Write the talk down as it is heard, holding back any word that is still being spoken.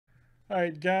All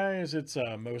right, guys, it's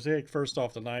Mosaic first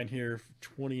off the line here,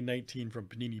 2019 from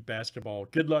Panini Basketball.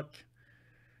 Good luck.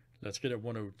 Let's get it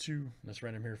 102. Let's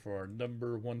random here for our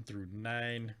number 1 through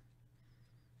 9.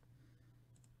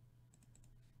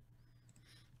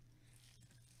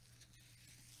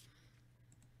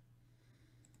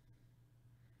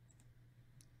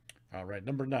 All right,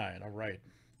 number 9. All right,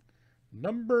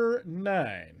 number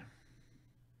 9,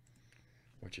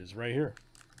 which is right here.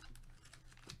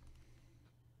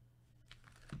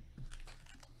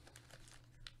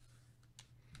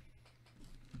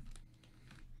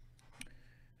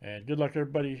 And good luck,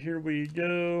 everybody. Here we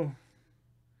go.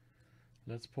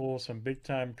 Let's pull some big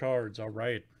time cards. All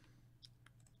right.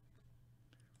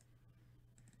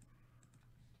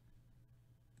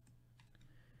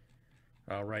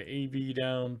 All right, AV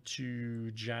down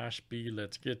to Josh B.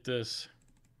 Let's get this.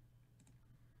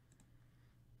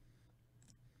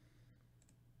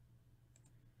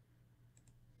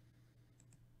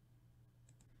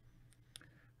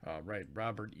 All right,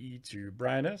 Robert E. to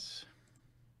Brian S.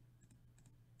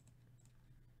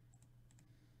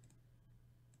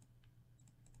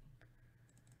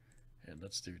 And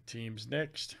let's do teams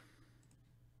next.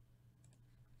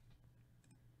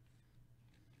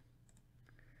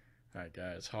 All right,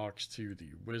 guys, Hawks to the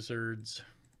Wizards.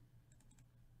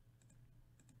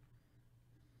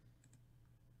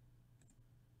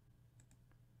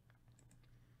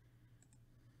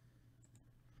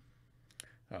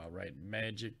 All right,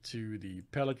 Magic to the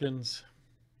Pelicans.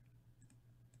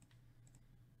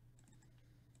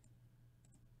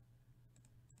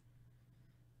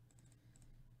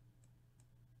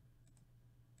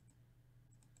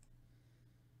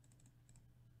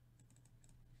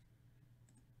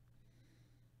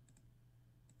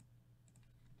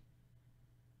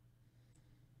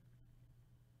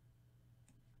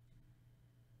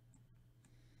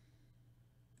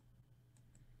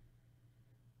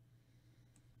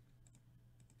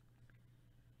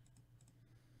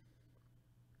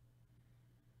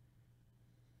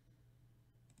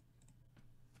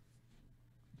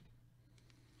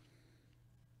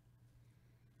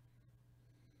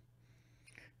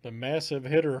 The massive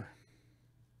hitter.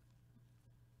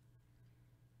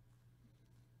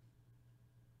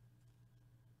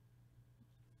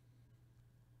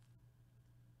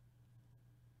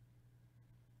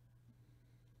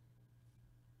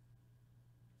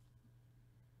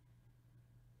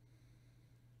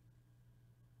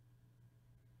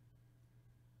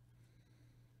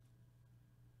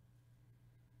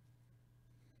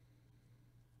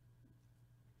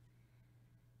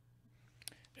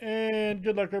 And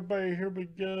good luck, everybody. Here we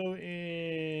go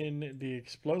in the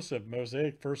explosive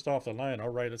Mosaic first off the line. All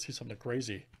right, let's see something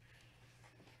crazy.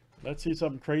 Let's see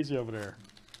something crazy over there.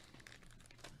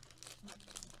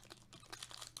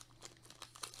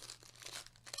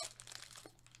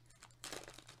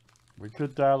 We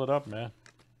could dial it up, man.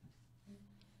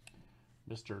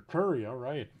 Mr. Curry, all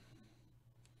right.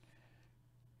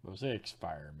 Mosaic's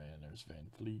fire, man. There's Van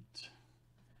Fleet,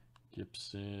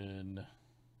 Gibson.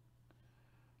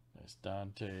 Nice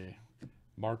Dante.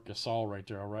 Mark Gasol right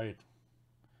there, all right.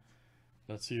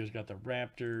 Let's see who's got the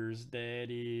Raptors. That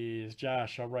is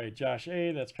Josh. All right, Josh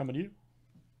A. That's coming to you.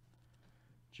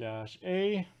 Josh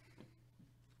A.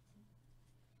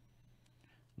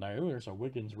 Now, there's a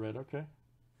Wiggins red. Okay.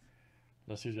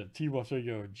 Let's see who's got T-Wolf. There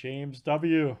you go. James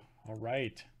W. All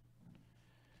right.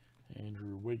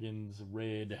 Andrew Wiggins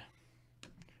red.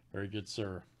 Very good,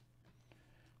 sir.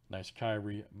 Nice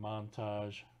Kyrie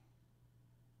montage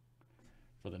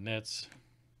for the Nets.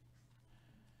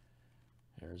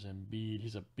 There's Embiid.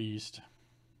 He's a beast.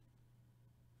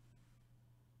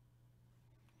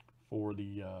 For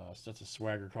the that's a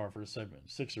swagger card for the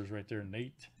Sixers right there,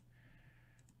 Nate.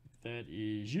 That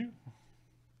is you.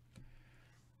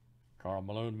 Karl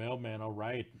Malone, mailman. All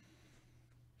right.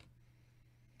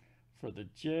 For the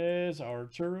Jazz,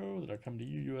 Arturo. That'll come to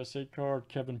you. USA card.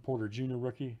 Kevin Porter Jr.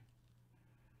 rookie.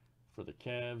 For the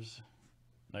Cavs.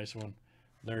 Nice one.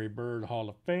 Larry Bird, Hall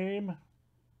of Fame.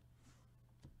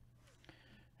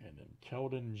 And then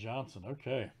Keldon Johnson.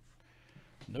 Okay.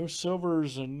 No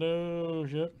silvers and no,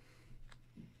 yep.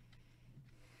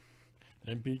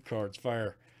 MP cards,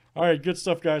 fire. All right, good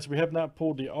stuff, guys. We have not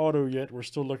pulled the auto yet. We're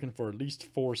still looking for at least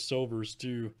 4 silvers,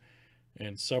 too,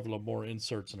 and several more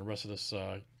inserts in the rest of this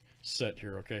set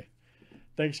here, okay?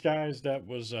 Thanks, guys. That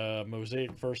was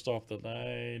Mosaic first off the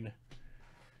line,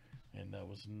 and that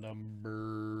was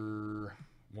number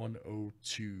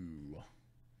 102.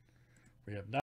 We have not